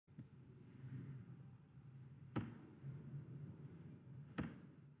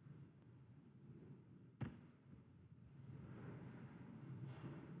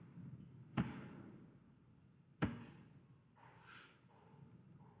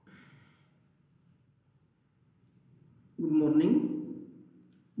Good morning,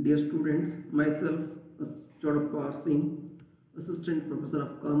 dear students. Myself, Chodappa Singh, Assistant Professor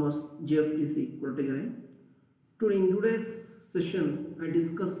of Commerce, JFTC, Kottagere. Today, in today's session, I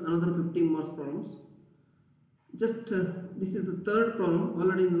discuss another 15 marks problems. This is the third problem.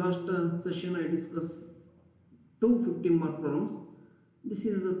 Already in last session, I discussed two 15 marks problems. This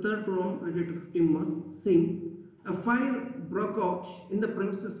is the third problem. I did 15 marks. See, a fire broke out in the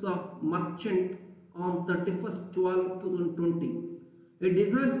premises of merchant on 31st 12 2020. It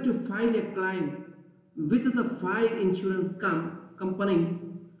desires to file a claim with the fire insurance company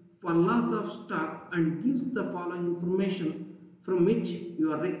for loss of stock and gives the following information from which you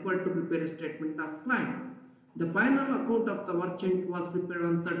are required to prepare a statement of claim. The final account of the merchant was prepared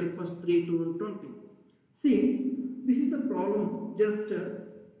on 31st 3 2020. See, this is the problem.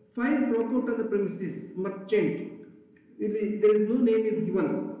 Fire broke out on the premises, merchant. There is no name is given.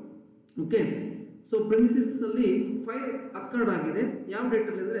 Okay. So premises ಅಲ್ಲಿ fire occurred ಆಗಿದೆ ಯಾವ date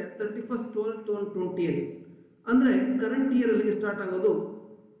ಅಲ್ಲಿ ಅಂದ್ರೆ 31st 12 2020 ಅಲ್ಲಿ ಅಂದ್ರೆ current year ಅಲ್ಲಿ start ಆಗೋದು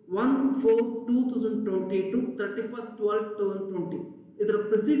 1/4/2020 to 31st 12 2020. ಇದರ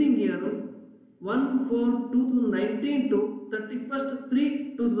preceding year 1/4/2019 to 31st 3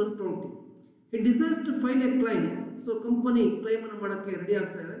 2020. It desires to file a claim. So company claim ಅನ್ನು ಮಾಡಕ್ಕೆ ರೆಡಿ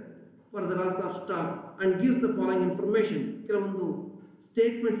ಆಗ್ತಾ ಇದೆ for the loss of stock and gives the following information. ಕೆಲವೊಂದು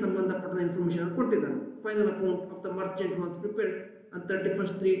ಸ್ಟೇಟ್ಮೆಂಟ್ ಸಂಬಂಧಪಟ್ಟ ಇನ್ಫಾರ್ಮೇಶನ್ ಕೊಟ್ಟಿದ್ದಾನೆ. Final account of the Merchant was prepared on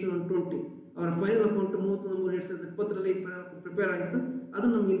 31st 3 2020. ಅವರ final account 31/3/2020 prepare ಆಗಿತ್ತು. ಅದು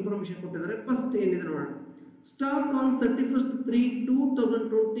ನಮಗೆ ಇನ್ಫಾರ್ಮೇಶನ್ ಕೊಟ್ಟಿದ್ದಾರೆ. ಫಸ್ಟ್ ಏನಿದೆ ನೋಡೋಣ. Stock on 31st 3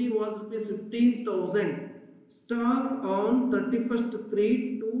 2020 was ₹15,000. Stock on 31st 3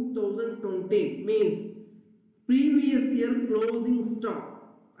 2020 means previous year closing stock.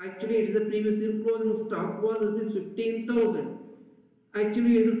 Actually it is a previous year closing stock was ₹15,000.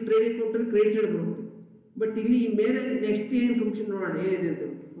 Actually ಇದು trade account ಅಲ್ಲಿ credit side ಬರುತ್ತೆ. But ಇಲ್ಲಿ ಮೇಲೆ ನೆಕ್ಸ್ಟ್ ಏನು ಇನ್ಫಾರ್ಮೇಶನ್ ನೋಡೋಣ ಏನಿದೆ ಅಂತ.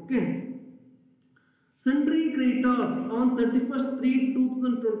 Okay, sundry creditors on 31st 3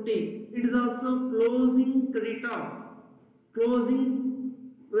 2020 it is also closing creditors. Closing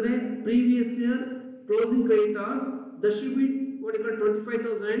ಅಂದ್ರೆ previous year closing creditors that should be what you call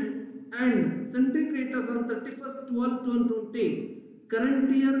 25,000 and sundry creditors on 31st 12 2020 current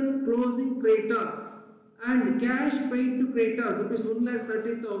year closing creditors and cash paid to creditors rupees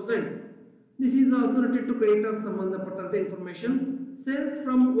 1,30,000. This is also related to creditors sambandhapattante information. Sales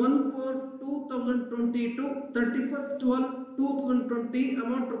from 1/4/2020 to 31st 12 2020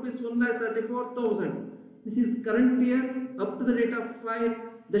 amount rupees 1,34,000. This is current year up to the date of file.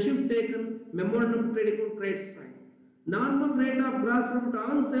 The shift taken memorandum trade account credit side. Normal rate of gross profit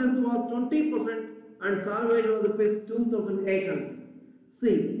on sales was 20% and salvage was rupees 2,800.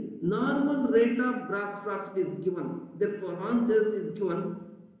 See, normal rate of gross profit is given. Therefore, on sales is given.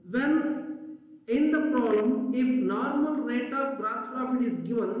 When in the problem, if normal rate of gross profit is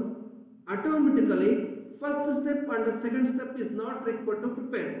given, automatically first step and the second step is not required to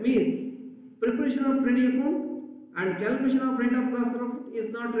prepare. Means preparation of trading account and calculation of rate of gross profit is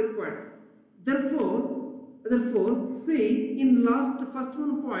not required. Therefore, see in last first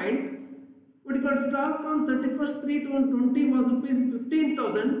one point, what you call stock on 31st 3 2020 was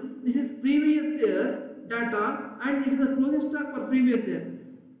 ₹15,000. This is previous year data and it is a closing stock for previous year.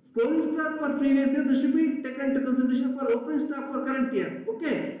 Closing stock for previous year that should be taken into consideration for opening stock for current year.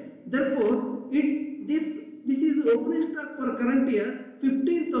 Okay, therefore this is opening stock for current year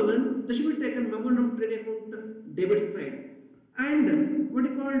 15,000 that should be taken memorandum trade account debit side. And what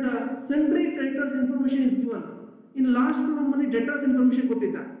you called sundry creditors information is given. In last problem money debtors information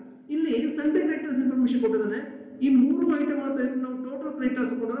ಕೊಟ್ಟಿದ್ದ. ಇಲ್ಲಿ sundry creditors information ಕೊಟ್ಟಿದ್ದಾನೆ. ಈ ಮೂರು item ಅಂತ ನಾವು total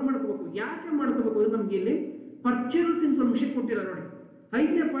creditors account ಮಾಡ್ಕೋಬೇಕು. ಯಾಕೆ ಮಾಡ್ಕೋಬೇಕು ಅಂದ್ರೆ ನಮಗೆ ಇಲ್ಲಿ ಪರ್ಚೇಸಸ್ ಇನ್ಫಾರ್ಮೇಶನ್ ಕೊಟ್ಟಿಲ್ಲ ನೋಡಿ.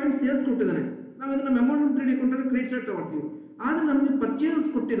 5ನೇ ಪಾಯಿಂಟ್ ಸೇಲ್ಸ್ ಕೊಟ್ಟಿದ್ದಾನೆ. ನಾವು ಇದನ್ನ ಮೆಮೊರಂಡಮ್ ಟ್ರೇಡ್ ಅಕೌಂಟ್ ಅಲ್ಲಿ ಕ್ರೆಡಿಟ್ ಸೈಡ್ ತಗೊಳ್ತೀವಿ. ಆದ್ರೆ ನಮಗೆ ಪರ್ಚೇಸಸ್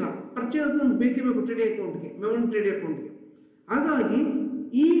ಕೊಟ್ಟಿಲ್ಲ. ಪರ್ಚೇಸಸ್ ನಮಗೆ ಬೇಕೇ ಬೇಕು ಟ್ರೇಡ್ ಅಕೌಂಟ್ಗೆ, ಮೆಮೊರಂಡಮ್ ಟ್ರೇಡ್ ಅಕೌಂಟ್ಗೆ. ಹಾಗಾಗಿ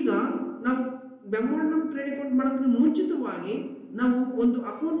ಈಗ ನಾವು ಮೆಮೊರಂಡಮ್ ಟ್ರೇಡ್ ಅಕೌಂಟ್ ಮಾಡೋದಕ್ಕೆ ಮುಂಚಿತವಾಗಿ ನಾವು ಒಂದು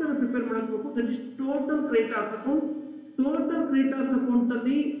ಅಕೌಂಟ್ ಅನ್ನು ಪ್ರಿಪೇರ್ ಮಾಡಬೇಕು. That is total creditors account. Total creditors account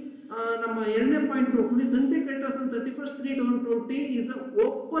ಅಲ್ಲಿ ನಮ್ಮ ಎರಡನೇ ಪಾಯಿಂಟ್ ನೋಡ್ಕೊಳ್ಳಿ. Sundry creditors on 31st 3 2020 is the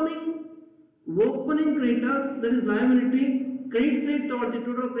opening creditors, that is liability, credit side toward the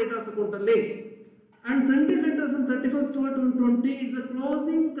total creditors account ಅಲ್ಲಿ. And sundry creditors on 31st 12 2020 is the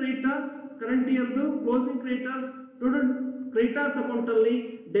closing creditors, current year closing creditors total creditors account ಅಲ್ಲಿ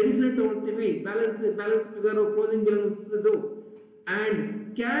debit side ತಗೊಳ್ತೀವಿ. Balance figure closing balance ಇದು. And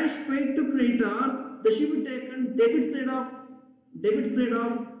cash paid to creditors that should be taken debit side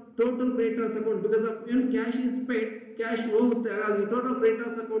of total creditors account because of when cash is paid, cash ಹೋಗುತ್ತೆ. ಹಾಗಾಗಿ total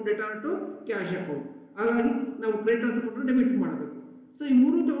creditors account data to cash account. ಹಾಗಾಗಿ ನಾವು creditors account debit ಮಾಡಬೇಕು. So ಈ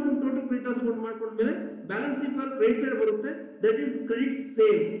ಮೂರು ತಗೊಂಡು total creditors account ಮಾಡ್ಕೊಂಡ್ಮೇಲೆ balance sheet for credit side ಬರುತ್ತೆ, that is credit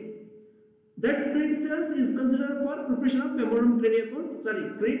sales. That credit sales is considered for preparation of memorandum trading account.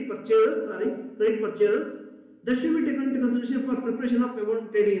 Credit purchases. That should be taken into consideration for preparation of memorandum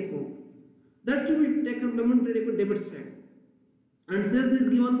trading account. That should be taken memorandum trading account debit side. And sales is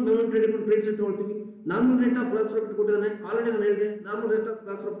given memorandum trading account credit side ತಗೊಳ್ತೀವಿ. Normal rate of gross profit ಕೊಟ್ಟಿದ್ದಾನೆ, already ನಾನು ಹೇಳಿದೆ. Normal rate of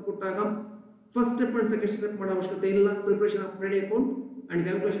gross profit ಕೊಟ್ಟಾಗ first step and second step ಮಾಡೋ ಅವಶ್ಯಕತೆ ಇಲ್ಲ. Preparation of trading account and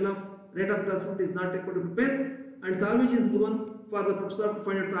calculation of rate of gross profit is not required to prepare. And salvage is given for the purpose of to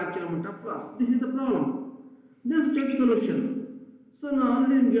find out the actual amount of loss. This is the problem. This is the solution. So now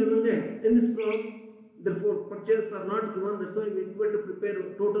already in this problem, therefore purchases are not given. That's why we require to prepare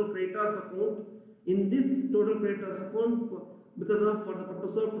total creditors account. In this total creditors account, for the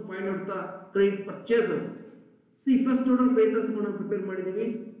purpose of to find out the credit purchases. See, first total creditors account prepare ಮಾಡಿದೀವಿ.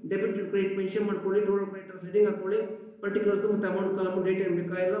 Debit credit mention ಮಾಡ್ಕೊಳ್ಳಿ, total creditors heading ಹಾಕೊಳ್ಳಿ, particulars ಮತ್ತು amount column date ಏನು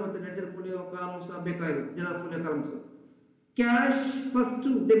ಬೇಕಾಗಿಲ್ಲ, ಮತ್ತು ledger folio columns ಬೇಕಾಗಿಲ್ಲ, general folio columns. Cash first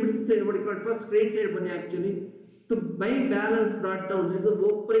debit side, what you call first credit side ಬನ್ನಿ. Actually to buy balance brought down, this is the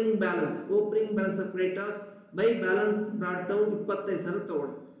opening balance of creditors, buy balance brought down 25,000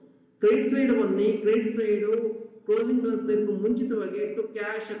 ತಗೊಳ್ಳಿ. Credit side ಬನ್ನಿ, credit side closing balance ತೆಗೆದು ಮುಂಚಿತವಾಗಿ to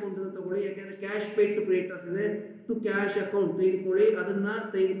cash account ಅಂತ ತಗೊಳ್ಳಿ, ಯಾಕಂದ್ರೆ cash paid to creditors ಇದೆ. To cash account ತೆಗೆದುಕೊಳ್ಳಿ, ಅದನ್ನ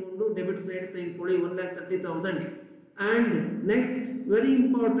ತೆಗೆದುಕೊಂಡು ಡೆಬಿಟ್ ಸೈಡ್ ತೆಗೆದುಕೊಳ್ಳಿ 1,30,000. And next very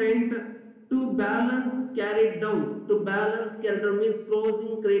important, to balance carried down means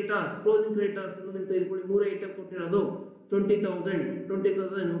closing creditors ಅನ್ನೋದನ್ನ ತೆಗೆದುಕೊಳ್ಳಿ. ಮೂರು ಐಟಮ್ ಕೊಟ್ಟಿರೋದು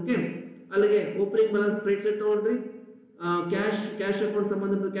 20,000 ಓಕೆ. ಅಲ್ಲಿಗೆ ಓಪನಿಂಗ್ ಬ್ಯಾಲೆನ್ಸ್ ಕ್ರೆಡಿಟ್ ಸೈಡ್ ತಗೊಂಡ್ರಿ, ಕ್ಯಾಶ್ ಅಕೌಂಟ್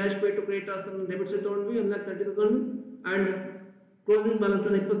ಸಂಬಂಧಪಟ್ಟ ಕ್ಯಾಶ್ ಪೇ ಟು ಕ್ರೆಡಿಟರ್ಸ್ ಅನ್ನು ಡೆಬಿಟ್ ಸೈಡ್ ತಗೊಂಡ್ವಿ 1,30,000 ಅಂಡ್ ಕ್ಲೋಸಿಂಗ್ ಬ್ಯಾಲೆನ್ಸ್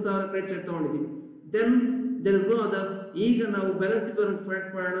ಅನ್ನು 20,000 ಕ್ರೆಡಿಟ್ ಸೈಡ್ ತಗೊಂಡಿದ್ದೀವಿ. Then there is no others. ಈಗ ನಾವು ಬ್ಯಾಲೆನ್ಸ್ ಶೀಟ್ ಫೈಂಡ್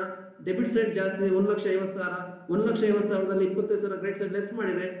ಮಾಡೋಣ. ಡೆಬಿಟ್ ಸೈಡ್ ಜಾಸ್ತಿ ಇದೆ, 1,50,000. 1,50,000ದಲ್ಲಿ 25,000 ಕ್ರೆಡಿಟ್ ಸೈಡ್ ಲೆಸ್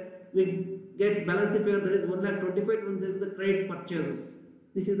ಮಾಡಿದ್ರೆ we get balance figure that is 1,25,000. This is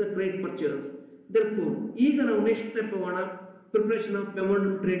the credit purchases. Therefore ಈಗ ನಾವು ನೆಕ್ಸ್ಟ್ ಸ್ಟೆಪ್ ಹೋಗೋಣ, preparation of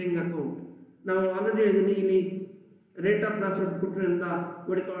memorandum trading account. ನಾವು ಆಲ್ರೆಡಿ ಹೇಳಿದೀನಿ, ಇಲ್ಲಿ rate of gross profit ಕೊಟ್ಟಿರೋದ್ರಿಂದ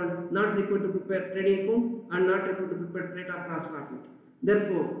what you call not required to prepare trading account and not required to prepare rate of gross profit.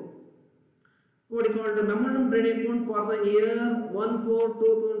 Therefore what you call the memorandum trading account for the year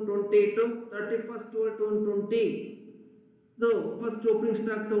 1/4/2020 to 31/12/2020. So first opening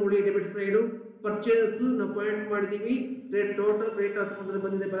stock ತಗೊಳ್ಳಿ, debit side purchase ನಾವು find ಮಾಡಿದೀವಿ. Total creditors ಅಂತ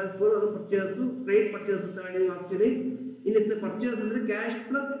ಬಂದಿದೆ balance four, ಅದು purchase credit purchase ಅಂತ ಹೇಳಿದೀವಿ. Actually ಇಲ್ಲಿ purchase ಅಂದ್ರೆ cash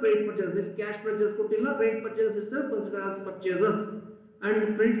plus credit purchase. ಇಲ್ಲಿ ಕ್ಯಾಶ್ ಪರ್ಚೇಸ್ ಕೊಟ್ಟಿಲ್ಲ, credit purchase itself consider as purchases. And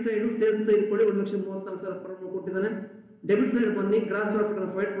credit side sales ತೆಗೆದುಕೊಳ್ಳಿ 1,34,000 ಕೊಟ್ಟಿದ್ದಾನೆ. ಡೆಬಿಟ್ ಸೈಡ್ ಬನ್ನಿ, ಗ್ರಾಸ್ ಪ್ರಾಫಿಟ್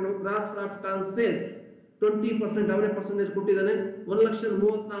ಅನ್ನು ಫೈಂಡ್ ಮಾಡೋದು. ಗ್ರಾಸ್ ಪ್ರಾಫಿಟ್ ಆನ್ ಸೇಲ್ಸ್ 20% ಅವರೇ ಪರ್ಸೆಂಟೇಜ್ ಕೊಟ್ಟಿದ್ದಾನೆ.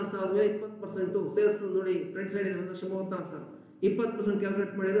 1,34,000 ಮೇಲೆ 20% ಸೇಲ್ಸ್ ನೋಡಿ. ಕ್ರೆಡಿಟ್ ಸೈಡ್ 1,34,000, 20%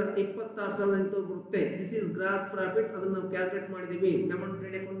 ಕ್ಯಾಲ್ಕುಲೇಟ್ ಮಾಡಿದ್ರೆ 26,000 ಬರುತ್ತೆ. This is gross profit. ಅದನ್ನ ನಾವು ಕ್ಯಾಲ್ಕುಲೇಟ್ ಮಾಡಿದೀವಿ. memorandum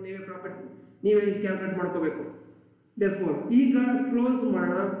trading account ನೀವೇ ಪ್ರಾಫಿಟ್ ನೀವೇ ಕ್ಯಾಲ್ಕುಲೇಟ್ ಮಾಡ್ಕೋಬೇಕು. therefore ಈಗ ಕ್ಲೋಸ್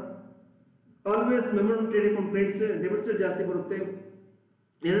ಮಾಡೋಣ. Always memorandum trading account credits debit side ಜಾಸ್ತಿ ಬರುತ್ತೆ.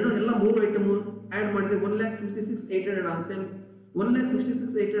 ಎಲ್ಲ ಮೂರು ಐಟಮ್ ಆಡ್ ಮಾಡಿದ್ರೆ 1,66,800 ಆಗುತ್ತೆ.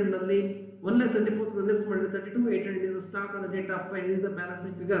 1,66,800 ನಲ್ಲಿ 1,34,000 ಲೆಸ್ ಮಾಡಿದ್ರೆ 32,800 is the stock on the date of 5. This is the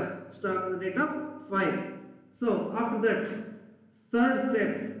balancing figure, stock on the date of 5. So after that, third step,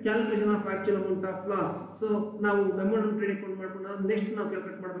 calculation of actual amount of loss. So now memorandum trading account ಮಾಡ್ಕೊಂಡು next ನಾವು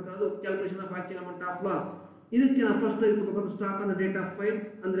calculate ಮಾಡಬೇಕಾದ್ರೆ calculation of actual amount of loss. ಇದಕ್ಕೆ ನಾವು first ತೆಗೆದುಕೊಳ್ಳಬೇಕು stock on the date of 5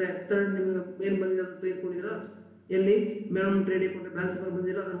 ಅಂದ್ರೆ third ನಿಮಗೆ ಏನು ಬಂದಿದೆ ಅಂತ ತೆಗೆದುಕೊಂಡಿದ್ದೀರಾ. ಎಲ್ಲಿ memorandum trading account balance sheet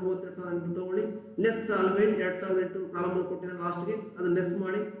ಬಂದಿಲ್ಲ, ಅದನ್ನ 32,000 ತಗೊಳ್ಳಿ. ಲೆಸ್ ಆಲ್ವೇಸ್ 2,008 ಪ್ರಾಬ್ಲಮ್ ಕೊಟ್ಟಿದ್ದಾರೆ ಲಾಸ್ಟ್ ಗೆ, ಅದನ್ನ ಲೆಸ್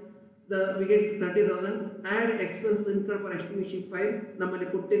ಮಾಡಿ we get 30,000. add expenses incurred for extinguishing fire ನಮ್ಮಲ್ಲಿ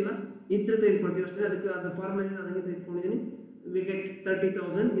ಕೊಟ್ಟಿಲ್ಲ, ಇದ್ರೆ ತೆಗೆದುಕೊಳ್ತೀವಿ ಅಷ್ಟೇ. ಅದಕ್ಕೆ ಅದು ಫಾರ್ಮುಲಾ ಇದೆ, ಅದಕ್ಕೆ ತೆಗೆದುಕೊಂಡಿದ್ದೀನಿ. we get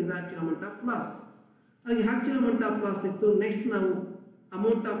 30,000 is actual amount of loss. ಹಾಗೆ actual amount of loss ಇತ್ತು. ನೆಕ್ಸ್ಟ್ ನಾವು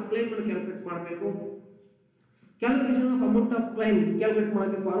amount of claim ಅನ್ನು ಕ್ಯಾಲ್ಕುಲೇಟ್ ಮಾಡಬೇಕು. Calculation of amount of claim calculate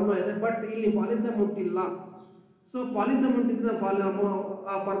ಮಾಡೋಕೆ ಫಾರ್ಮುಲಾ ಇದೆ, ಬಟ್ ಇಲ್ಲಿ ಪಾಲಿಸಿ ಅಮೌಂಟ್ ಇಲ್ಲ. ಸೊ ಪಾಲಿಸಿ ಅಮೌಂಟ್ ಇದ್ರೆ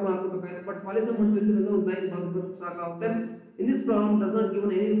ಆ ಫಾರ್ಮುಲಾ ಹಾಕಬೇಕಾಗುತ್ತೆ, ಬಟ್ ಪಾಲಿಸಿ ಅಮೌಂಟ್ ಇದ್ರೆ ಒಂದು ಲೈನ್ ಬರೆದ್ಬಿಟ್ಟು ಸಾಕಾಗುತ್ತೆ. In this problem does not give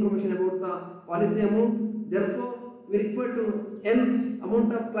any information about the policy amount. Therefore we require to hence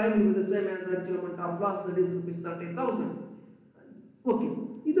amount of claim will be the same as the actual amount of loss, that is rupees 30,000. Okay,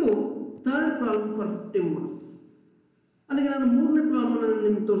 ಇದು third problem for 15 marks. ಅಲ್ಲಿಗೆ ನಾನು ಮೂರನೇ problem ಅನ್ನು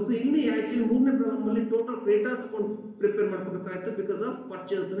ನಿಮಗೆ ತೋರಿಸ್ತೀನಿ. ಇಲ್ಲಿ actually ಮೂರನೇ problem ಅಲ್ಲಿ total creditors account prepare ಮಾಡ್ಕೋಬೇಕಾಯ್ತು because of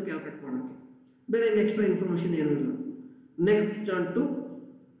purchase ಅನ್ನು ಕ್ಯಾಲ್ಕುಲೇಟ್ ಮಾಡೋಕೆ. ಬೇರೆ ಎಕ್ಸ್ಟ್ರಾ ಇನ್ಫಾರ್ಮೇಶನ್ ಏನೂ ಇಲ್ಲ. Next on to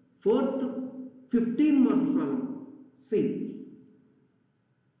fourth 15 marks problem. See,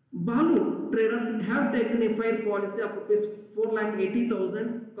 Balu traders have taken a fire policy of rupees 4,80,000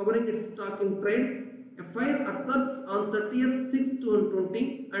 covering its stock in trade A fire occurs on 30th 6 2020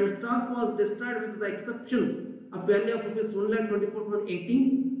 and stock was destroyed with the exception of value of rupees 1,24,018.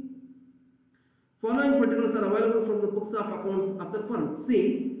 Following particulars are available from the books of accounts of the firm. See,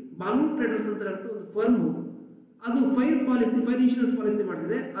 Balu Traders ಅಂತ ಒಂದು firm ಅದು fire insurance policy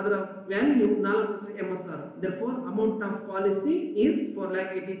ಮಾಡಿದೆ. ಅದರ value 4 MSR. Therefore, amount of policy is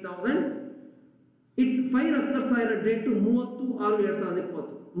 4,80,000. It fire occurs on date to 30/6/2020.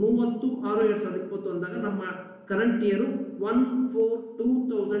 30/6/2020 ಅಂದಾಗ ನಮ್ಮ current year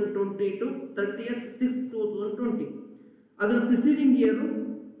 1/4/2020 to 30th 6 2020. ಅದರ preceding year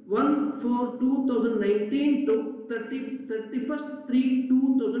 1/4/2019 to 31st 3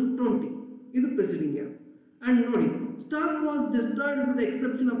 2020. ಇದು preceding year. And ನೋಡಿ, stock was destroyed with the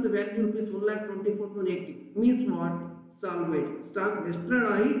exception of the value rupees 1,24,080. Means what? Salvage. Stock destroyed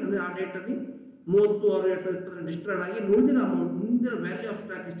ಆಗಿ ಅಂದ್ರೆ ಆ date ಅಲ್ಲಿ 30/6/2020 destroyed ಆಗಿ ಉಳಿದಿರೋ ಅಮೌಂಟ್, ಉಳಿದಿರೋ ವ್ಯಾಲ್ಯೂ ಆಫ್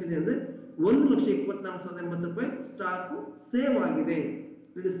ಸ್ಟಾಕ್ ಎಷ್ಟಿದೆ ಅಂದ್ರೆ 1,24,080 ರೂಪಾಯಿ ಸ್ಟಾಕ್ ಸೇವ್ ಆಗಿದೆ.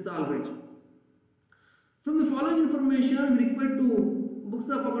 It is salvage. From the following information we require to books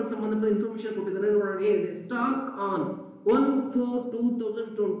of accounts ಸಂಬಂಧಪಟ್ಟ ಇನ್ಫಾರ್ಮೇಶನ್ ಕೊಟ್ಟಿದ್ದಾರೆ. ನೋಡೋಣ ಏನಿದೆ. Stock on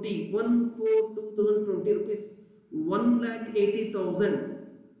 1/4/2020 rupees 1,80,000.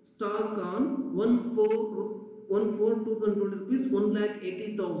 Stock on 1/4/2020 rupees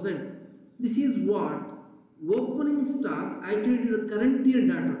 1,80,000. This is what? Opening stock. Actually it is a current year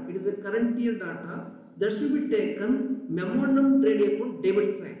data. It is a current year data that should be taken memorandum trade account debit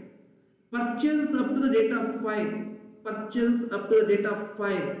side. Purchase up to the date of 5. Purchase up to the date of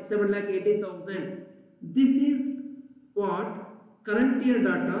 5 7,80,000. This is what? Current year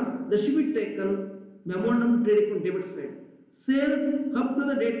data that should be taken memorandum trade account debit side. Sales up to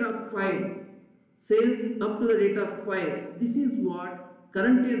the date of 5. Sales up to the date of 5. This is what?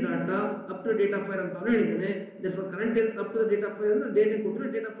 Current year data up to the date of 5 ಅಂತ ಹೇಳಿದ್ದೇನೆ. Therefore current year up to the date of 5 ಅಂದ್ರೆ date ಕೊಟ್ಟರೆ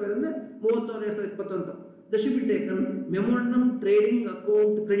date of 5 ಅಂದ್ರೆ 30/6/2020 ಅಂತ. That should be taken memorandum trading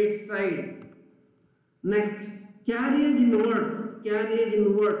account credit side. Next, carriage inwards. Carriage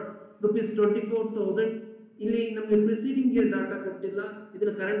inwards rupees 24,000. ಇಲ್ಲಿ ನಮಗೆ preceding year data ಕೊಟ್ಟಿಲ್ಲ,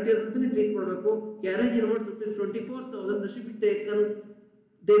 ಇದನ್ನ ಕರೆಂಟ್ ಇಯರ್ ಅಂತಾನೆ treat ಮಾಡಬೇಕು. Carriage inverse rupees 24,000 that should be taken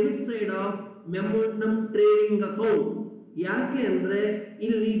debit side of memorandum trading account. ಯಾಕೆ ಅಂದ್ರೆ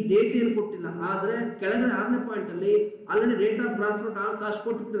ಇಲ್ಲಿ date ಏನು ಕೊಟ್ಟಿಲ್ಲ, ಆದ್ರೆ ಕೆಳಗಡೆ 6ನೇ ಪಾಯಿಂಟ್ ಅಲ್ಲಿ already rate of gross float on cost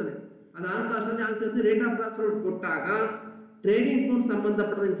ಕೊಟ್ಟಿದ್ದಾರೆ. ಅದು ಆನ್ ಕಾಸ್ಟ್ ಅಲ್ಲಿ answers rate of gross float ಕೊಟ್ಟಾಗ ಟ್ರೇಡಿಂಗ್ ಅಕೌಂಟ್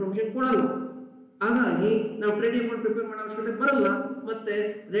ಸಂಬಂಧಪಟ್ಟ ಇನ್ಫಾರ್ಮೇಶನ್ ಕೊಡಲ್ಲ. ಹಾಗಾಗಿ ನಾವು ಟ್ರೇಡಿಂಗ್ ಅಕೌಂಟ್ ಪ್ರಿಪೇರ್ ಮಾಡೋ ಅವಶ್ಯಕತೆ ಬರಲ್ಲ, ಮತ್ತೆ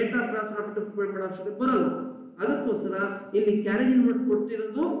rate of gross float prepare ಮಾಡೋ ಅವಶ್ಯಕತೆ ಬರಲ್ಲ. ಅದಕ್ಕೋಸ್ಕರ ಇಲ್ಲಿ ಕ್ಯಾರೇಜ್ ಇನ್ವರ್ಟ್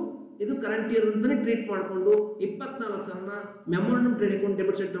ಕೊಟ್ಟಿರೋದು ಇದು ಕರೆಂಟ್ ಇಯರ್ ಅಂತಾನೆ ಟ್ರೀಟ್ ಮಾಡಿಕೊಂಡು 24,000 memorandum trade account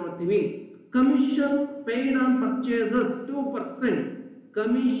debit side ತಗೊಳ್ತೀವಿ. Commission paid on purchases 2%.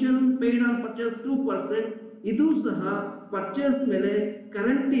 Commission paid on purchase 2%. ಇದು ಸಹ ಪರ್ಚೇಸ್ ಮೇಲೆ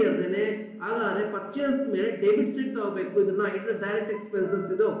ಕರೆಂಟ್ ಇಯರ್ ದೇನೆ, ಹಾಗಾದ್ರೆ ಪರ್ಚೇಸ್ ಮೇಲೆ ಡೆಬಿಟ್ ಸೈಡ್ ತಗೋಬೇಕು. ಇದನ್ನ ಇಟ್ಸ್ ಅ ಡೈರೆಕ್ಟ್ ಎಕ್ಸ್ಪೆನ್ಸಸ್.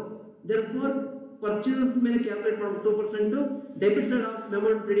 ಇದು therefore ಪರ್ಚೇಸ್ ಮೇಲೆ ಕ್ಯಾಲ್ಕುಲೇಟ್ ಮಾಡಬೇಕು 2%. Debit side of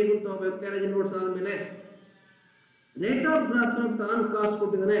memorandum trading ಅಂತ ತಗೋಬೇಕು. ಕ್ಯಾರೇಜ್ ಇನ್ವರ್ಟ್ಸ್ ಆದ್ಮೇಲೆ rate of gross float on cost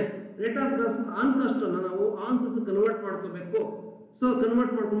ಕೊಟ್ಟಿದ್ದಾನೆ. Rate of gross float on cost ಅನ್ನು ನಾವು ಆನ್ಸಸ್ ಕನ್ವರ್ಟ್ ಮಾಡ್ಕೋಬೇಕು. ಸೊ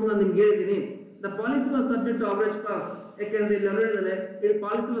ಕನ್ವರ್ಟ್ ಮಾಡ್ಕೊಂಡು ನಾನು ನಿಮ್ಗೆ ಹೇಳಿದ್ದೀನಿ. The policy was subject to average ಕಾಸ್. ಯಾಕೆಂದ್ರೆ ಇಲ್ಲಿ ಹೇಳಿದಾನೆ ಇದು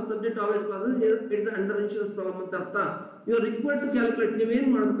policy was subject to average cos, it is under insurance problem ಅಂತ ಅರ್ಥ. You are required to calculate. ನೀವೇನ್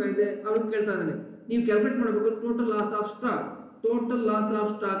ಮಾಡಬೇಕಾಗಿದೆ ಅವ್ರು ಕೇಳ್ತಾ ಇದ್ದಾನೆ. ನೀವು ಕ್ಯಾಲ್ಕುಲೇಟ್ ಮಾಡಬೇಕು total loss of stock. Total loss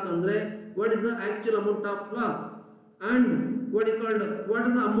of stock ಅಂದ್ರೆ what is the actual amount of loss and what is called what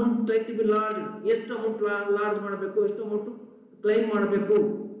is the amount claim to be large. ಎಷ್ಟು amount large ಮಾಡಬೇಕು, ಎಷ್ಟು ಅಮೌಂಟ್ ಕ್ಲೈಮ್ ಮಾಡಬೇಕು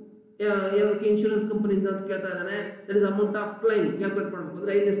ಯಾವ್ದಕ್ಕೆ insurance ಕಂಪನಿಯಿಂದ ಅಂತ ಕೇಳ್ತಾ ಇದ್ದಾನೆ. That is amount of climb calculate ಮಾಡಬೇಕು.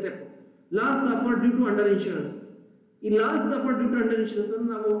 ಅಂದ್ರೆ 5ನೇ step loss suffered due to under insurance. ಈ loss suffered due to under insurance ಅನ್ನು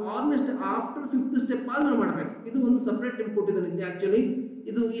ನಾವು ಆಫ್ಟರ್ 5th ಸ್ಟೆಪ್ ಆದ್ಮೇಲೆ ಮಾಡಬೇಕು. ಇದು ಒಂದು ಸಪರೇಟ್ ಟೈಮ್ ಕೊಟ್ಟಿದ್ದಾನೆ ಇಲ್ಲಿ. ಆಕ್ಚುಲಿ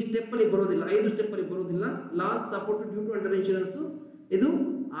ಇದು ಈ ಸ್ಟೆಪ್ ಅಲ್ಲಿ ಬರೋದಿಲ್ಲ, 5 ಸ್ಟೆಪ್ ಅಲ್ಲಿ ಬರೋದಿಲ್ಲ. Loss suffered due to under insurance ಇದು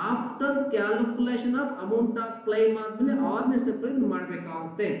after calculation of amount of climb ಆದ್ಮೇಲೆ 6ನೇ ಸ್ಟೆಪ್ ಅಲ್ಲಿ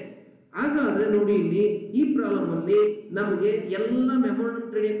ಮಾಡಬೇಕಾಗುತ್ತೆ. ಹಾಗಾದ್ರೆ ನೋಡಿ ಇಲ್ಲಿ ಈ ಪ್ರಾಬ್ಲಮ್ ಅಲ್ಲಿ ನಮಗೆ ಎಲ್ಲ ಮೆಮೊರಂಡಮ್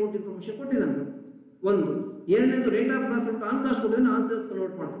ಟ್ರೇಡಿಂಗ್ ಅಕೌಂಟ್ ಇನ್ಫಾರ್ಮೇಶನ್ ಕೊಟ್ಟಿದ್ದಾನೆ. ಒಂದು, ಎರಡನೇದು rate of gross float on cost ಕೊಟ್ಟಿದ್ದಾನೆ, ಆನ್ಸರ್ಸ್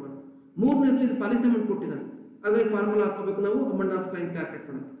ಕನ್ವರ್ಟ್ ಮಾಡ್ಕೋಬೇಕು. ಮೂರನೇದು ಇದು ಪಾಲಿಸಿ ಅಮೌಂಟ್ ಕೊಟ್ಟಿದ್ದಾನೆ, ಹಾಗಾಗಿ ಫಾರ್ಮುಲಾ ಹಾಕೋಬೇಕು ನಾವು ಅಮೌಂಟ್ ಆಫ್ ಕ್ಲೈಮ್ ಕ್ಯಾಲ್ಕುಲೇಟ್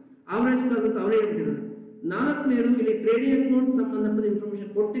ಮಾಡೋದು. ಅವರೇಜ್ ಕಾಸ್ ಅಂತ ಅವರೇ ಹೇಳ್ತಿದ್ದಾನೆ. ನಾಲ್ಕನೇದು ಇಲ್ಲಿ ಟ್ರೇಡಿಂಗ್ ಅಕೌಂಟ್ ಸಂಬಂಧಪಟ್ಟ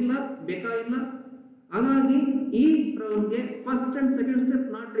ಇನ್ಫಾರ್ಮೇಶನ್ ಕೊಟ್ಟಿಲ್ಲ, ಬೇಕಾಗಿಲ್ಲ. ಹಾಗಾಗಿ ಈ ಪ್ರಾಬ್ಲಮ್ಗೆ first and second step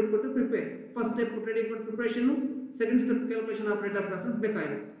not required to prepare. First step trading account preparation, second step calculation of rate of gross float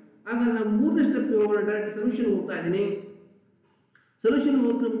ಬೇಕಾಗಿಲ್ಲ. ಹಾಗಾಗಿ ನಾನು 3ನೇ ಸ್ಟೆಪ್ ಹೋಗೋಣ, ಡೈರೆಕ್ಟ್ ಸೊಲ್ಯೂಷನ್ ಹೋಗ್ತಾ ಇದ್ದೀನಿ. ಸೊಲ್ಯೂಷನ್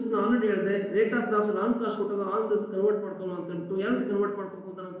ಹೋಗೋಕೆ ಮುಂಚೆ ನಾನು ಆಲ್ರೆಡಿ ಹೇಳಿದೆ rate of gross on cost ಕೊಟ್ಟಾಗ ಆನ್ಸರ್ಸ್ ಕನ್ವರ್ಟ್ ಮಾಡ್ಕೊಳ್ಳೋ ಅಂತ ಹೇಳ್ಬಿಟ್ಟು ಯಾವ ರೀತಿ ಕನ್ವರ್ಟ್ ಮಾಡ್ಬೇಕು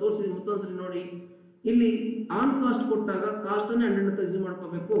ಅಂತ ನಾನು ತೋರಿಸಿದ್ದೀನಿ. ಮತ್ತೊಂದ್ಸರಿ ನೋಡಿ, ಇಲ್ಲಿ ಆನ್ ಕಾಸ್ಟ್ ಕೊಟ್ಟಾಗ ಕಾಸ್ಟ್ ಅನ್ನೇ 100 ಅಂತ ಯೂಸ್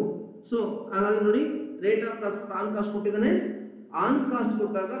ಮಾಡ್ಕೋಬೇಕು. ಸೊ ಹಾಗಾಗಿ ನೋಡಿ rate of gross on cost ಕೊಟ್ಟಿದ್ದಾನೆ, ಆನ್ ಕಾಸ್ಟ್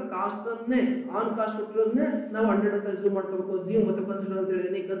ಕೊಟ್ಟಾಗ ಕಾಸ್ಟ್ ಅನ್ನೇ ಆನ್ ಕಾಸ್ಟ್ ಕೊಟ್ಟಿರೋದನ್ನೇ ನಾವು 100 ಅಂತ ಅಸ್ಯೂಮ್ ಮಾಡ್ಕೋಬೇಕು. ಝೀರೋ ಮತ್ತೆ ಕನ್ಸಿಡರ್ ಅಂತ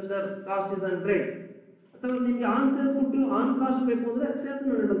ಹೇಳಿದೀನಿ. Consider cost is 100. ಅಥವಾ ನಿಮಗೆ ಆನ್ ಸೇಲ್ಸ್ ಕೊಟ್ಟು ಆನ್ ಕಾಸ್ಟ್ ಬೇಕು ಅಂದ್ರೆ ಸೇಲ್ಸ್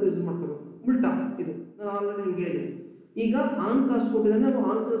 100 ಅಂತ ಯೂಸ್ ಮಾಡ್ಕೋಬೇಕು. ಉಲ್ಟಾ ಇದು ನಾನು ಆಲ್ರೆಡಿ ನಿಮ್ಗೆ ಹೇಳಿದೆ. ಈಗ ಆನ್ ಕಾಸ್ಟ್ ಕೊಟ್ಟಿದ್ರೆ ನಾವು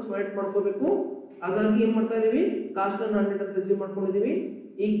ಆನ್ ಸೇಲ್ಸ್ ಫೈಂಡ್ ಮಾಡ್ಕೋಬೇಕು. ಹಾಗಾಗಿ ಏನ್ ಮಾಡ್ತಾ ಇದೀವಿ, ಕಾಸ್ಟ್ ಅನ್ನು 100 ಅಂತ ಅಸ್ಯೂಮ್ ಮಾಡ್ಕೊಂಡಿದೀವಿ.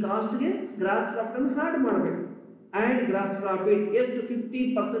 ಈ ಕಾಸ್ಟ್ ಗೆ ಗ್ರಾಸ್ ಪ್ರಾಫಿಟ್ ಅನ್ನು ಆಡ್ ಮಾಡಬೇಕು. ಆಡ್ ಗ್ರಾಸ್ ಪ್ರಾಫಿಟ್ ಎಷ್ಟು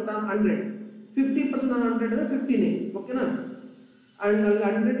 50% ಆನ್ 100. 50% ಆನ್ 100 ಅಂದ್ರೆ 15. ಓಕೆನಾ? ಅಂಡ್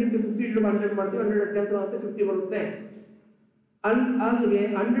 100 into 50 into 100 ಮಾಡ್ತೀವಿ. 100 ಕ್ಯಾನ್ಸಲ್ ಆಗುತ್ತೆ, 50 ಬರುತ್ತೆ. ಅಂಡ್ ಅಲ್ಲಿಗೆ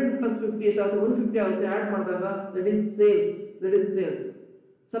 100 plus 50 ಎಷ್ಟಾಗುತ್ತೆ, 150 ಆಗುತ್ತೆ. ಆಡ್ ಮಾಡಿದಾಗ ದಟ್ ಇಸ್ ಸೇಲ್ಸ್.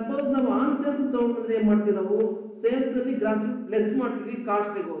 ಸಪೋಸ್ ನಾವು ಆನ್ ಸೇಲ್ಸ್ ತಗೊಂಡ್ರೆ ಏನ್ ಮಾಡ್ತೀವಿ, ನಾವು ಸೇಲ್ಸ್ ಅಲ್ಲಿ ಗ್ರಾಸ್ ಲೆಸ್ ಮಾಡ್ತೀವಿ,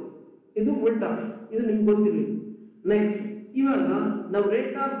 ಕಾಸ್ಟ್ ಸಿಗೋದು. ಇದು ಉಲ್ಟಾ, ಇದು ನಿಮ್ಗೆ ಗೊತ್ತಿರಲಿ. ನೆಕ್ಸ್ಟ್ ಇವಾಗ ನಾವು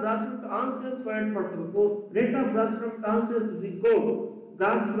rate of gross profit on sales find ಮಾಡ್ಕೋಬೇಕು. Rate of gross profit on sales is equal to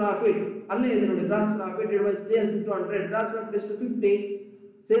gross profit, ಅಲ್ಲೇ ಇದೆ ನೋಡಿ, gross profit divided by sales into 100. Gross profit ಎಷ್ಟು 50,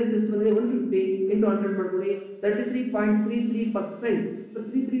 ಸೇಲ್ಸ್ ಎಷ್ಟು ಬಂದಿದೆ 150 ಇಂಟು 100 ಮಾಡ್ಕೊಳ್ಳಿ. 33.33%.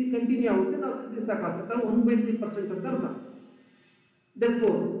 33 ಕಂಟಿನ್ಯೂ ಆಗುತ್ತೆ, ನಾವು 33 ಸಾಕಾಗುತ್ತೆ, 1/3% ಅಂತ ಅರ್ಥ.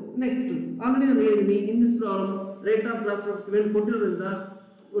 Therefore, next already ನಾನು ಹೇಳಿದ್ದೀನಿ, in this problem rate of gross profit when ಕೊಟ್ಟಿರೋದ್ರಿಂದ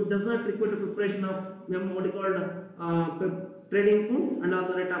it does not require the preparation of what is called trading account and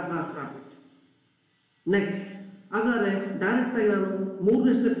also rate of gross profit. Next ಹಾಗಾದ್ರೆ direct ಆಗಿ ನಾನು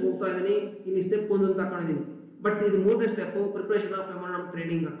ಮೂರನೇ step ಹೋಗ್ತಾ ಇದ್ದೀನಿ. ಇಲ್ಲಿ step 1 ಅಂತ ಹಾಕೊಂಡಿದ್ದೀನಿ, ಬಟ್ ಇದು ಮೂರನೇ step preparation of memorandum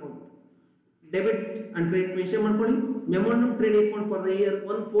trading account. Debit and credit mention ಮಾಡ್ಕೊಳ್ಳಿ. Memorandum trading account for the year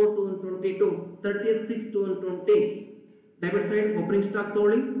 1/4/2022 30/6/2020. Debit side opening stock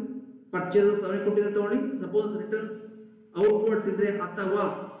ತಗೊಳ್ಳಿ, ಪರ್ಚೇಸಸ್ ಅವರೇ ಕೊಟ್ಟಿದೆ ತಗೊಳ್ಳಿ. ಸಪೋಸ್ ರಿಟರ್ನ್ಸ್ ಔಟ್ವರ್ಡ್ಸ್ ಇದ್ರೆ ಅಥವಾ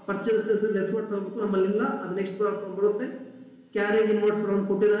ಪರ್ಚೇಸ್ ಲೆಸ್ ವರ್ಡ್ ತಗೋಬೇಕು, ನಮ್ಮಲ್ಲಿಲ್ಲ, ಅದು ನೆಕ್ಸ್ಟ್ ಬರುತ್ತೆ. ಕ್ಯಾರೇಜ್ ಇನ್ವರ್ಡ್ಸ್ ಫ್ರಮ್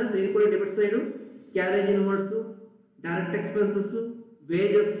ಕೊಟ್ಟಿದ್ದಾನೆ, ತೆಗೆದುಕೊಳ್ಳಿ debit side. Carriage inwards, direct expenses,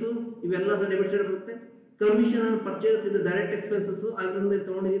 wages ಇವೆಲ್ಲ ಸಹ ಡೆಬಿಟ್ ಸೈಡ್ ಬರುತ್ತೆ. ಕಮಿಷನ್ ಅಂಡ್ ಪರ್ಚೇಸ್ ಇದು ಡೈರೆಕ್ಟ್ ಎಕ್ಸ್ಪೆನ್ಸಸ್ ಆಗಿರೋದ್ರಿಂದ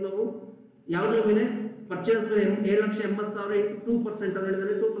ತಗೊಂಡಿದ್ದೀವಿ ನಾವು. ಯಾವುದ್ರ ಮೇಲೆ ಪರ್ಚೇಸ್ ಮೇಲೆ 7,80,000 ಇಂಟು 2% ಅಂತ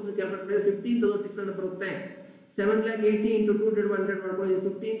ಹೇಳಿದ್ರೆ 2% ಕ್ಯಾಲ್ಕುಲೇಟ್ ಮಾಡಿದ್ರೆ 15,600 ಬರುತ್ತೆ. 7,80,000 ಇಂಟು 200 ಮಾಡ್ಕೊಳ್ಳಿ,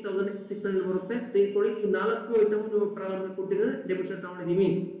 15,600 ಬರುತ್ತೆ. ತೆಗೆದುಕೊಳ್ಳಿ. ಈ 4 ಐಟಮ್ ನೀವು ಪ್ರಾರಂಭ ಕೊಟ್ಟಿದ್ದಾರೆ, ಡೆಬಿಟ್ ಸೈಡ್ ತಗೊಂಡಿದ್ದೀವಿ.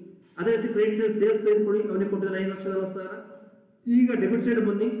 ಅದೇ ರೀತಿ ಕ್ರೆಡಿಟ್ ಸೈಡ್ ಸೇಲ್ಸ್ ತೆಗೆದುಕೊಳ್ಳಿ, ಅವನೇ ಕೊಟ್ಟಿದ್ದಾರೆ 5,40,000. ಈಗ ಡೆಬಿಟ್ ಸೈಡ್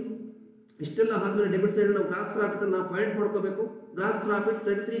ಬನ್ನಿ. ಇಷ್ಟೆಲ್ಲ ಆದ್ಮೇಲೆ ಡೆಬಿಟ್ ಸೈಡ್ ನಾವು ಗ್ರಾಸ್ ಪ್ರಾಫಿಟ್ ಅನ್ನು ಫೈಂಡ್ ಮಾಡ್ಕೋಬೇಕು. ಗ್ರಾಸ್ ಪ್ರಾಫಿಟ್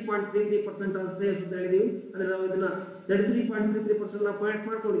 33.33% ಆನ್ ಸೇಲ್ಸ್ ಅಂತ ಹೇಳಿದೀವಿ. ಅಂದ್ರೆ ನಾವು ಇದನ್ನ 33.33% ನಾವು ಫೈಂಡ್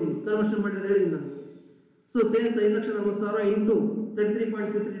ಮಾಡ್ಕೊಂಡಿದ್ದೀವಿ, ಕನ್ವರ್ಷನ್ ಮಾಡಿದ್ರೆ ಹೇಳಿದೀನಿ ನಾನು. ಸೊ ಸೇಲ್ಸ್ 5,40,000 ಇಂಟು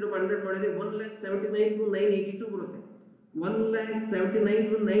 33.33 100 ಮಾಡಿದ್ರೆ 1,79,982 ಬರುತ್ತೆ.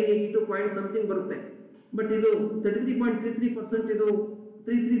 1,79,982 ಪಾಯಿಂಟ್ ಸಮಥಿಂಗ್ ಬರುತ್ತೆ. ಬಟ್ ಇದು 33.33% ಇದು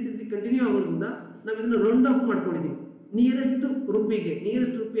 333 ಕಂಟಿನ್ಯೂ ಆಗೋದ್ರಿಂದ ನಾವು ಇದನ್ನ ರೌಂಡ್ ಆಫ್ ಮಾಡ್ಕೊಂಡಿದ್ದೀವಿ ನಿಯರೆಸ್ಟ್ ರುಪಿಗೆ.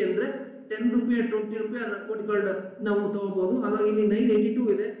 ನಿಯರೆಸ್ಟ್ ರುಪಿ ಅಂದ್ರೆ 10 ರೂಪಾಯಿ 20 ರೂಪಾಯಿ ಕೋಟಿಗಳು ನಾವು ತಗೋಬಹುದು. ಹಾಗಾಗಿ ಇಲ್ಲಿ 982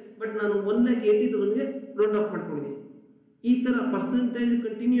 ಇದೆ, ಬಟ್ ನಾನು 1,80,000ಗೆ ರೌಂಡ್ ಆಫ್ ಮಾಡ್ಕೊಂಡಿದ್ದೀನಿ. ಈ ತರ ಪರ್ಸೆಂಟೇಜ್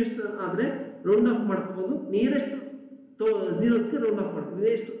ಕಂಟಿನ್ಯೂಸ್ ಆದ್ರೆ ರೌಂಡ್ ಆಫ್ ಮಾಡ್ಕೋಬಹುದು. ನಿಯರೆಸ್ಟ್ ಝೀರೋಸ್ಗೆ ರೌಂಡ್ ಆಫ್ ಮಾಡ್ಕೊಳ್ಳಿ,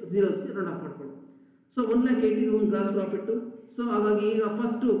 ನಿಯರೆಸ್ಟ್ ಝೀರೋಸ್ಗೆ ರೌಂಡ್ ಆಫ್ ಮಾಡ್ಕೊಳ್ಳಿ. So 1,80,000 gross profit. ಸೊ ಹಾಗಾಗಿ ಈಗ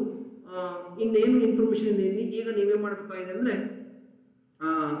ಫಸ್ಟ್ ಇನ್ನೇನು ಇನ್ಫಾರ್ಮೇಶನ್ ಇದೆ, ಈಗ ನೀವೇನ್ ಮಾಡಬೇಕಾಗಿದೆ ಅಂದ್ರೆ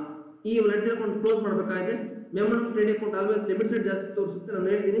ಈ ಲೆಡ್ಜರ್ ಅಕೌಂಟ್ ಕ್ಲೋಸ್ ಮಾಡಬೇಕಾಗಿದೆ. Memorandum trading account always debit side ಜಾಸ್ತಿ ತೋರಿಸುತ್ತೆ, ನಾನು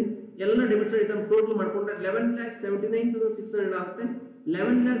ಹೇಳಿದ್ದೀನಿ. ಎಲ್ಲ ಡೆಬಿಟ್ ಸೈಡ್ ಐಟಮ್ ಟೋಟಲ್ ಮಾಡ್ಕೊಂಡ್ರೆ 11,79,600 ಆಗುತ್ತೆ.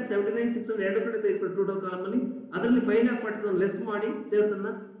 11,79,600 ಎರಡು ಕಡೆ ತೆಗೆದುಕೊಳ್ಳಿ ಟೋಟಲ್ ಕಾಲಮ್ ಅಲ್ಲಿ. ಅದರಲ್ಲಿ 5,40,000 ಲೆಸ್ ಮಾಡಿ ಸೇಲ್ಸ್ ಅನ್ನ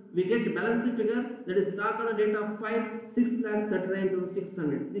we get balance figure, that is stock on the date of 5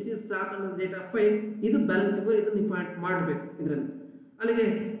 6,39,600. this is stock on the date of 5. ಇದು ಬ್ಯಾಲೆನ್ಸ್ ಫಿಗರ್, ಇದನ್ನ ನೀವು ಮಾಡಬೇಕು ಇದರಲ್ಲಿ. ಅಲ್ಲಿಗೆ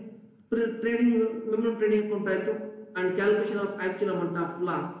ಟ್ರೇಡಿಂಗ್ ಮೆಮೊರಾಂಡಮ್ ಟ್ರೇಡಿಂಗ್ ಅಕೌಂಟ್ ಆಯ್ತು. And calculation of actual amount of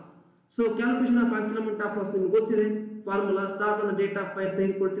loss. So calculation of actual amount of loss ನಿಮ್ಗೆ ಗೊತ್ತಿದೆ. Formula stock on the date of 5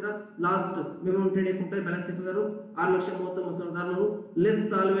 ತೆಗೆದುಕೊಳ್ತೀರಾ. Last memorandum trading account balance figure 6,39,600 less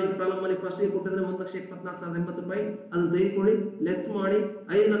salvage problem ಅಲ್ಲಿ first ಗೆ ಕೊಟ್ಟಿದ್ರೆ 1,24,080 ರೂಪಾಯಿ. ಅದನ್ನ ತೆಗೆದುಕೊಳ್ಳಿ, less ಮಾಡಿ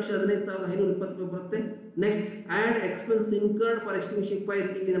 5,15,520 ಬರುತ್ತೆ. Next add expense incurred for ಎಕ್ಸ್ಟಿಂಗ್ವಿಶಿಂಗ್ fire.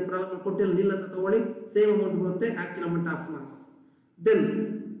 ಇಲ್ಲಿ ನಮ್ಮ ಪ್ರಾಬ್ಲಮ್ ಕೊಟ್ಟಿಲ್ಲ, ನಿಲ್ ಅಂತ ತಗೊಳ್ಳಿ, ಸೇಮ್ ಅಮೌಂಟ್ ಬರುತ್ತೆ actual amount of loss. Then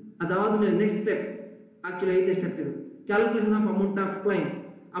ಅದಾದ್ಮೇಲೆ ನೆಕ್ಸ್ಟ್ ಸ್ಟೆಪ್, ಆಕ್ಚುಲಿ 5ನೇ ಸ್ಟೆಪ್ ಇದು, calculation of amount of climb.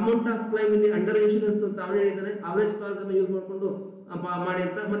 Amount of climb ಇಲ್ಲಿ ಅಂಡರ್ ಇನ್ಶೂರೆನ್ಸ್ ಅಂತ ಅವನು ಹೇಳಿದ್ದಾನೆ, ಅವರೇಜ್ ಕಾಸ್ ಅನ್ನು ಯೂಸ್ ಮಾಡಿಕೊಂಡು ಮಾಡಿ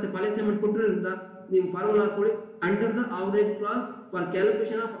ಅಂತ. ಮತ್ತೆ ಪಾಲಿಸಿ ಅಮೌಂಟ್ ಕೊಟ್ಟಿರೋದ್ರಿಂದ ನೀವು ಫಾರ್ಮುಲಾ ಹಾಕೊಳ್ಳಿ. Under the average class for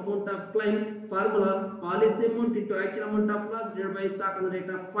calculation of amount of climb, formula policy amount into actual amount of loss divided by stock on the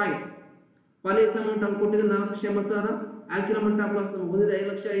date of 5. Policy amount ಅವ್ರು ಕೊಟ್ಟಿದ್ದು 4,80,000, actual amount of loss ನಮಗೆ ಬಂದಿದೆ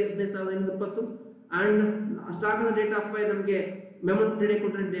 5,15,520. And stock on the date of 5 ನಮಗೆ memorandum trading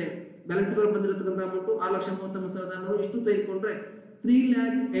ಕೊಟ್ಟರೆ balance figure ಬಂದಿರತಕ್ಕಂಥ amount 6,39,600. ಇಷ್ಟು ತೆಗೆದುಕೊಂಡ್ರೆ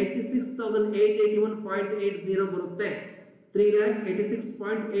 3,86,881.80 ಬರುತ್ತೆ.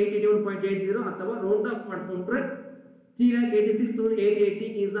 3,86,881.80 ಅಥವಾ ರೌಂಡ್ ಆಫ್ ಮಾಡ್ಕೊಂಡ್ರೆ 3,86,880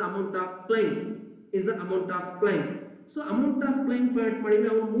 is the amount of claim. So amount of climb find ಮಾಡಿವಿ.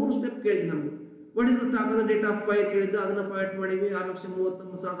 ಅವನು 3 ಸ್ಟೆಪ್ ಕೇಳಿದ್ವಿ ನಮಗೆ. What is the stock of the date of fire ಕೇಳಿದ್ದು, ಅದನ್ನ ಫೈಂಡ್ ಮಾಡಿವಿ.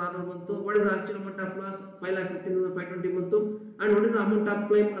 6,39,600 ಬಂತು. What is the actual amount of loss 5,15,520 ಬಂತು. And what is the amount of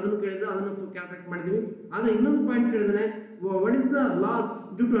climb ಅದನ್ನು ಕೇಳಿದ್ದು, ಅದನ್ನು ಕ್ಯಾಲ್ಕುಲೇಟ್ ಮಾಡಿದ್ವಿ. ಆದ್ರೆ ಇನ್ನೊಂದು point ಕೇಳಿದಾನೆ, what is the loss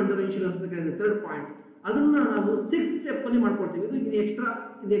due to under insurance ಅಂತ ಕೇಳಿದ್ರೆ ಥರ್ಡ್ ಪಾಯಿಂಟ್. ಅದನ್ನ ನಾವು 6 ಸ್ಟೆಪ್ ಅಲ್ಲಿ ಮಾಡ್ಕೊಳ್ತೀವಿ. ಇದು ಎಕ್ಸ್ಟ್ರಾ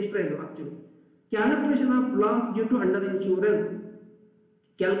ಇದು actually calculation of loss due to under insurance.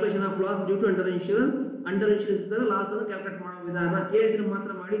 Calculation of loss due to under insurance ಇದ್ದಾಗ ಲಾಸ್ ಅನ್ನು ಕ್ಯಾಲ್ಕುಲೇಟ್ ಮಾಡೋ ವಿಧಾನ ಕೇಳಿದ್ರೆ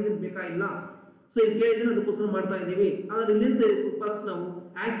ಮಾತ್ರ ಮಾಡಿ, ಇದು ಬೇಕಾಗಿಲ್ಲ. ಸೊ ಇಲ್ಲಿ ಕೇಳಿದ್ರೆ ಅದಕ್ಕೋಸ್ಕರ ಮಾಡ್ತಾ ಇದ್ದೀವಿ. ಆದ್ರೆ ಇಲ್ಲಿಂದ ಫಸ್ಟ್ ನಾವು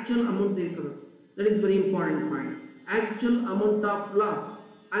actual amount ತೆಗೆದುಕೋಬೇಕು. That is very important point. Actual amount of loss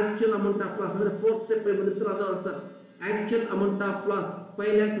ಅಂದ್ರೆ 4 ಸ್ಟೆಪ್ ಬಂದಿರ್ತಾರೆ, ಅದು answer. Actual amount of loss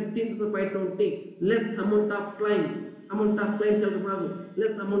 5,15,520 less amount of climb calculate ಮಾಡೋದು.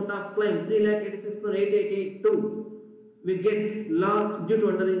 Less amount of climb 3,86,882. we get loss due to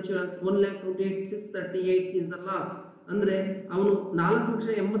under insurance 1,28,638 is the loss. ಅಂದ್ರೆ ಅವನು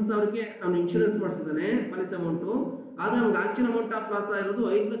 4,80,000ಕ್ಕೆ ಅವನು insurance ಮಾಡಿಸಿದಾನೆ policy amount. ಆದ್ರೆ ಅವನಿಗೆ actual amount of loss ಆಗಿರೋದು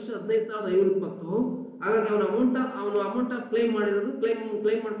 5,15,520. ಹಾಗಾಗಿ ಅವನ amount of climb ಮಾಡಿರೋದು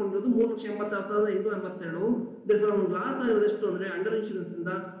ಕ್ಲೈಮ್ ಮಾಡ್ಕೊಂಡಿರೋದು 3,86,882. ದೇರ್ಫೋರ್ ಅವನಿಗೆ ಲಾಸ್ ಆಗಿರೋದು ಎಷ್ಟು ಅಂದ್ರೆ ಅಂಡರ್ ಇನ್ಶೂರೆನ್ಸ್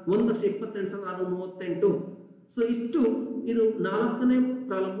ಇಂದ 1,28,638. ಸೊ ಇಷ್ಟು ಇದು 4ನೇ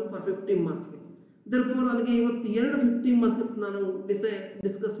ಪ್ರಾಬ್ಲಮ್ ಫಾರ್ 15 ಮಾರ್ಕ್ಸ್ಗೆ. therefore ಅಲ್ಲಿಗೆ ಇವತ್ತು 2 15 ಮಾರ್ಕ್ಸ್ ನಾನು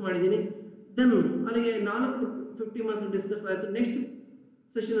ಡಿಸ್ಕಸ್ ಮಾಡಿದ್ದೀನಿ. ದೆನ್ ಅಲ್ಲಿಗೆ 4 50 ಮಾರ್ಕ್ಸ್ ಡಿಸ್ಕಸ್ ಆಯಿತು. ನೆಕ್ಸ್ಟ್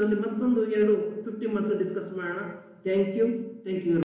ಸೆಷನ್ ಅಲ್ಲಿ ಮತ್ತೊಂದು 2 50 ಮಾರ್ಕ್ಸ್ ಡಿಸ್ಕಸ್ ಮಾಡೋಣ. Thank you.